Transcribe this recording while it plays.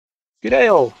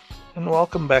G'day all, and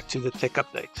welcome back to the Tech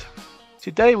Update.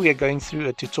 Today we are going through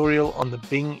a tutorial on the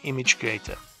Bing Image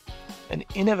Creator, an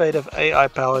innovative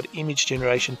AI-powered image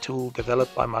generation tool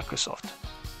developed by Microsoft,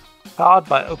 powered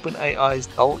by OpenAI's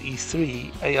DALL-E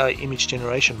 3 AI image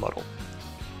generation model.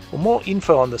 For more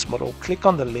info on this model, click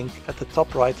on the link at the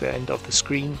top right hand of the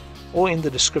screen or in the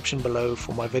description below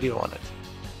for my video on it.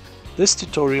 This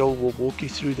tutorial will walk you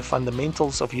through the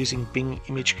fundamentals of using Bing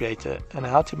Image Creator and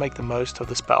how to make the most of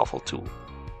this powerful tool.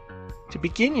 To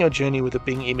begin your journey with the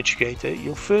Bing Image Creator,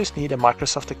 you'll first need a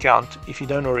Microsoft account if you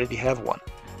don't already have one.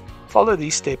 Follow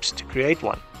these steps to create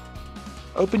one.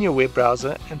 Open your web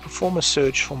browser and perform a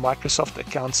search for Microsoft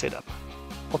Account Setup.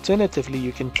 Alternatively,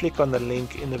 you can click on the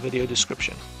link in the video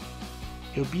description.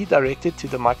 You'll be directed to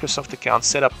the Microsoft Account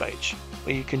Setup page,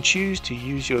 where you can choose to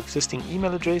use your existing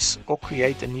email address or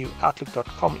create a new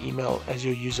Outlook.com email as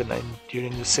your username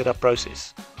during the setup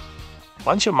process.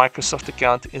 Once your Microsoft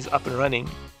account is up and running,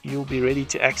 you'll be ready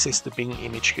to access the Bing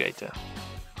Image Creator.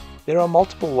 There are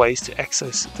multiple ways to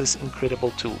access this incredible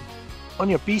tool. On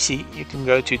your PC, you can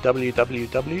go to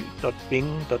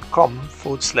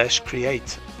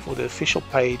www.bing.com/create for the official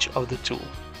page of the tool.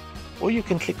 Or you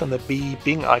can click on the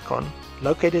Bing icon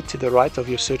located to the right of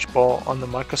your search bar on the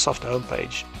Microsoft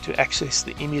homepage to access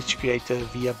the Image Creator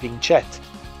via Bing Chat.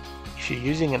 If you're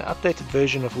using an updated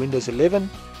version of Windows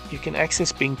 11, you can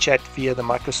access Bing Chat via the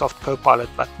Microsoft Copilot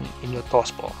button in your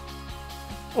taskbar.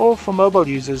 Or for mobile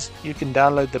users, you can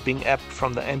download the Bing app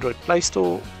from the Android Play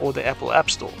Store or the Apple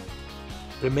App Store.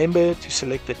 Remember to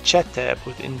select the Chat tab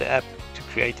within the app to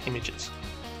create images.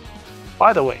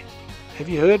 By the way, have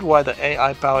you heard why the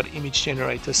AI-powered image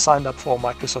generator signed up for a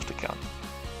Microsoft account?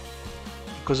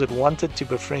 Because it wanted to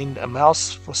befriend a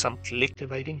mouse for some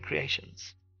collectivating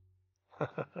creations.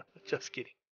 Just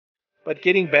kidding. But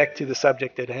getting back to the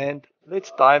subject at hand,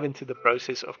 let's dive into the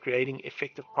process of creating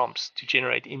effective prompts to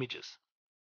generate images.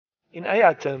 In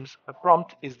AI terms, a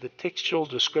prompt is the textual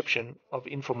description of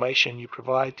information you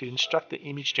provide to instruct the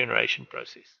image generation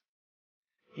process.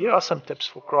 Here are some tips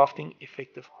for crafting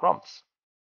effective prompts.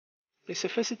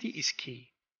 Specificity is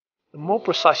key. The more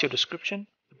precise your description,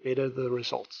 the better the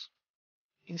results.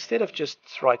 Instead of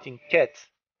just writing cat,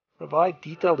 provide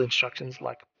detailed instructions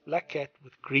like black cat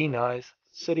with green eyes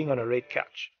sitting on a red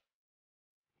couch.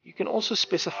 You can also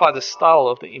specify the style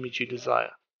of the image you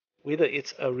desire, whether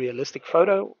it's a realistic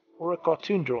photo or a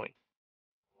cartoon drawing.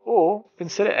 Or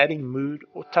consider adding mood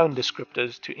or tone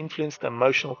descriptors to influence the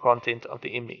emotional content of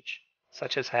the image,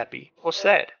 such as happy or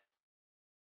sad.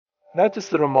 Notice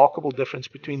the remarkable difference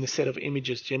between the set of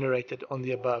images generated on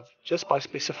the above just by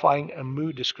specifying a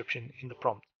mood description in the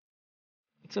prompt.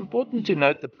 It's important to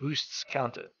note the boosts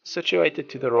counter situated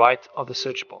to the right of the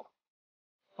search bar.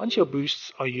 Once your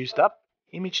boosts are used up,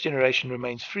 image generation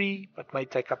remains free but may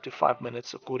take up to 5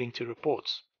 minutes according to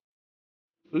reports.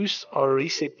 Boosts are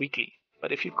reset weekly,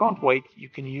 but if you can't wait, you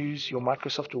can use your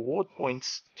Microsoft Reward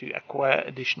points to acquire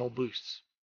additional boosts.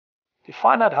 To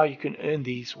find out how you can earn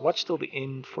these, watch till the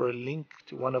end for a link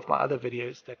to one of my other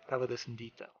videos that cover this in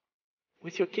detail.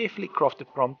 With your carefully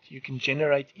crafted prompt, you can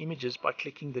generate images by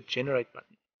clicking the Generate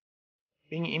button.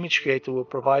 Bing Image Creator will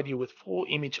provide you with 4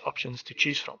 image options to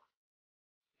choose from.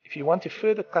 If you want to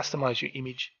further customize your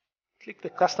image, click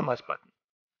the Customize button.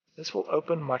 This will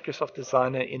open Microsoft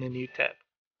Designer in a new tab,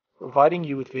 providing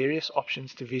you with various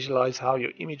options to visualize how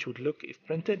your image would look if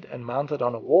printed and mounted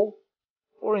on a wall,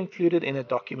 or included in a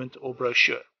document or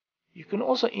brochure. You can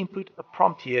also input a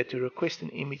prompt here to request an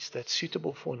image that's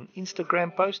suitable for an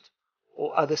Instagram post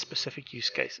or other specific use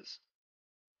cases.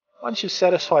 Once you're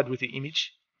satisfied with the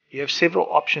image, you have several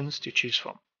options to choose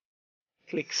from.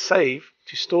 Click Save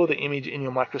to store the image in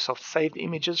your Microsoft Saved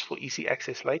Images for easy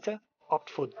access later.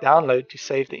 Opt for Download to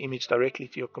save the image directly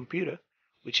to your computer,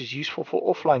 which is useful for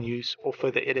offline use or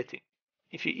further editing.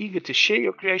 If you're eager to share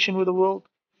your creation with the world,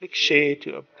 click Share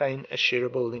to obtain a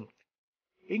shareable link.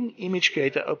 Bing Image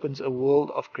Creator opens a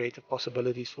world of creative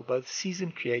possibilities for both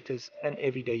seasoned creators and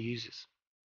everyday users.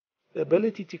 The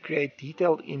ability to create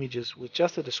detailed images with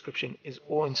just a description is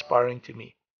awe-inspiring to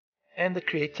me, and the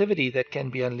creativity that can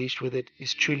be unleashed with it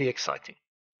is truly exciting.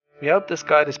 We hope this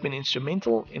guide has been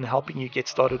instrumental in helping you get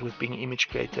started with Bing Image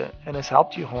Creator and has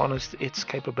helped you harness its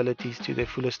capabilities to their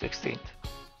fullest extent.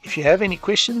 If you have any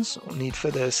questions or need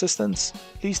further assistance,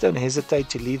 please don't hesitate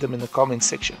to leave them in the comments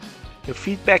section. Your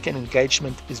feedback and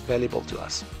engagement is valuable to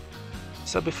us.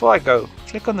 So before I go,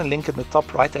 click on the link in the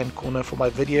top right hand corner for my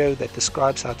video that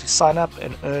describes how to sign up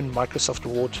and earn Microsoft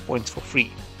Rewards points for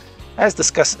free. As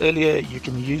discussed earlier, you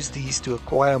can use these to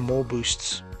acquire more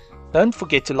boosts. Don't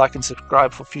forget to like and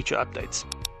subscribe for future updates.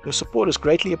 Your support is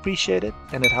greatly appreciated,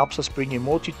 and it helps us bring you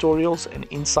more tutorials and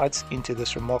insights into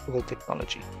this remarkable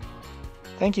technology.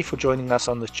 Thank you for joining us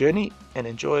on this journey, and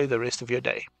enjoy the rest of your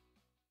day.